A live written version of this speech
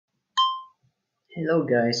Hello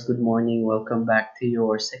guys, good morning. Welcome back to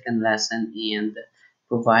your second lesson in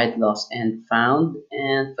provide lost and found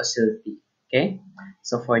and facility. Okay,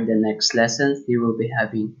 so for the next lesson, we will be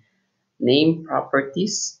having name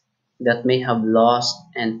properties that may have lost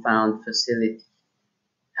and found facility.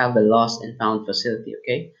 Have a lost and found facility.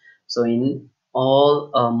 Okay, so in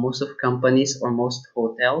all most of companies or most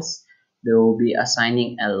hotels, they will be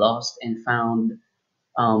assigning a lost and found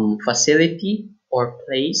facility or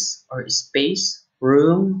place or space,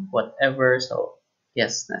 room, whatever. So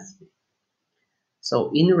yes, that's it.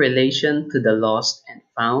 So in relation to the lost and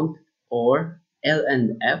found or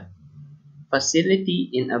L&F facility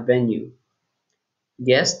in a venue,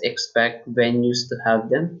 guests expect venues to have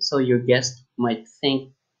them. So your guest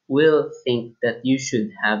will think that you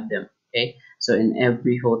should have them. Okay, so in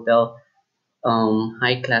every hotel,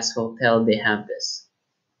 high class hotel, they have this,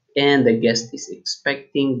 and the guest is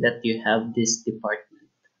expecting that you have this department.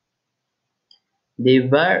 They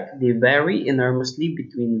vary enormously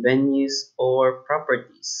between venues or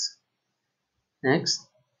properties. Next,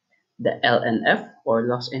 the LNF or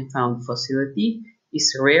Lost and Found facility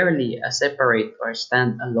is rarely a separate or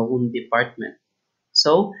stand-alone department.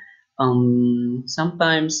 So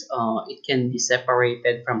sometimes it can be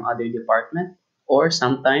separated from other department, or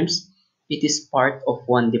sometimes it is part of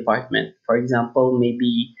one department. For example,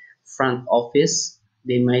 maybe front office,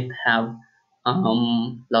 they might have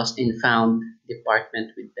lost and found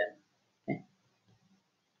department with them. Okay.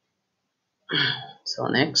 So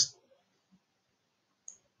next,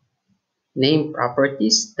 name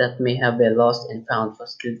properties that may have a lost and found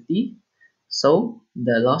facility. So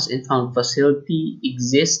the lost and found facility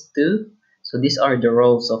exists too. So these are the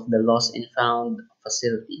roles of the lost and found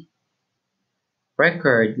facility.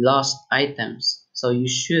 Record lost items. So you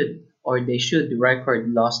should or they should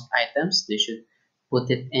record lost items. They should put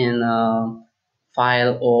it in a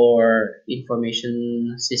file or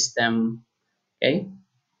information system. Okay.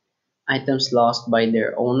 Items lost by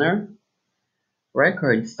their owner.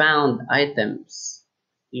 Record found items.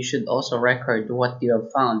 You should also record what you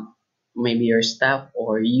have found. Maybe your staff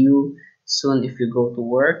or you soon if you go to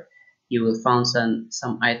work, you will find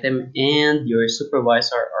some item and your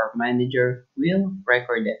supervisor or manager will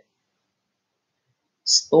record it.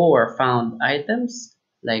 Store found items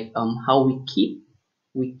like how we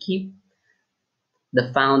keep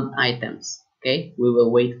the found items. Okay, we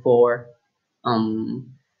will wait for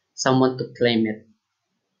someone to claim it.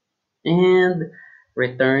 And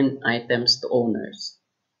return items to owners,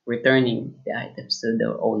 returning the items to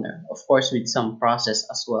the owner, of course with some process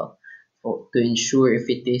as well to ensure if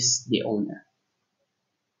it is the owner.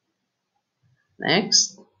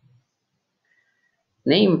 Next,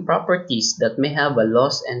 name properties that may have a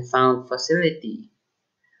lost and found facility.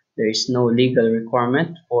 There is no legal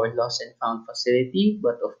requirement for lost and found facility,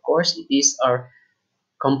 but of course it is our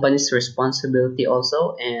company's responsibility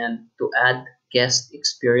also, and to add guest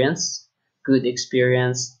experience, good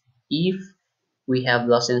experience, if we have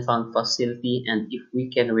lost and found facility and if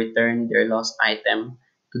we can return their lost item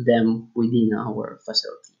to them within our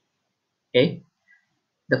facility. Okay,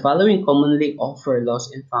 the following commonly offer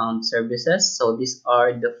lost and found services. So these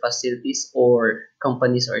are the facilities or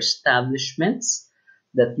companies or establishments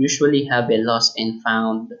that usually have a lost and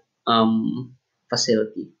found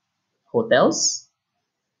facility: hotels,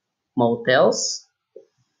 motels,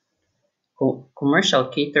 commercial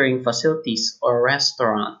catering facilities or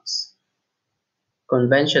restaurants,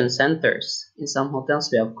 convention centers. In some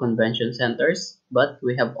hotels, we have convention centers, but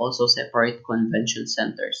we have also separate convention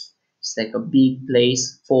centers. It's like a big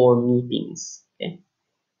place for meetings. Okay.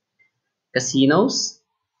 Casinos,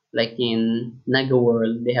 like in Naga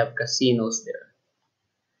World, they have casinos there.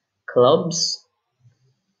 Clubs,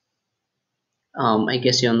 I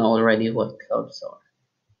guess you know already what clubs are.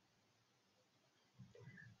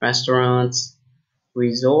 Restaurants,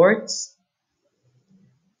 resorts,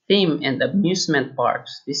 theme and amusement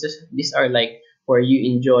parks. These are like where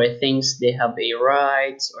you enjoy things. They have a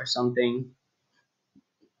rides or something.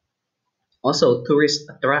 Also tourist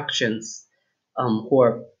attractions,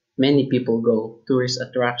 where many people go. Tourist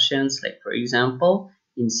attractions like for example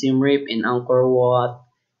in Siem Reap, in Angkor Wat,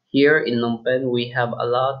 here in Phnom Penh we have a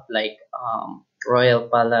lot like Royal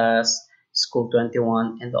Palace, School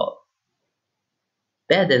 21 and all.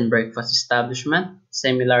 Bed and breakfast establishment,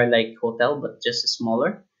 similar like hotel but just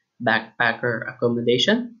smaller. Backpacker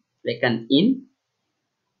accommodation, like an inn.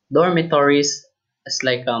 Dormitories is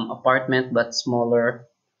like apartment but smaller.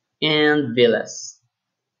 And villas.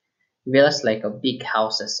 Villas like a big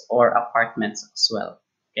houses or apartments as well.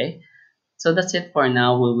 Okay, so that's it for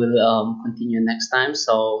now. We will continue next time.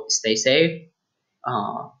 So stay safe.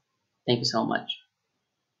 Uh, Thank you so much.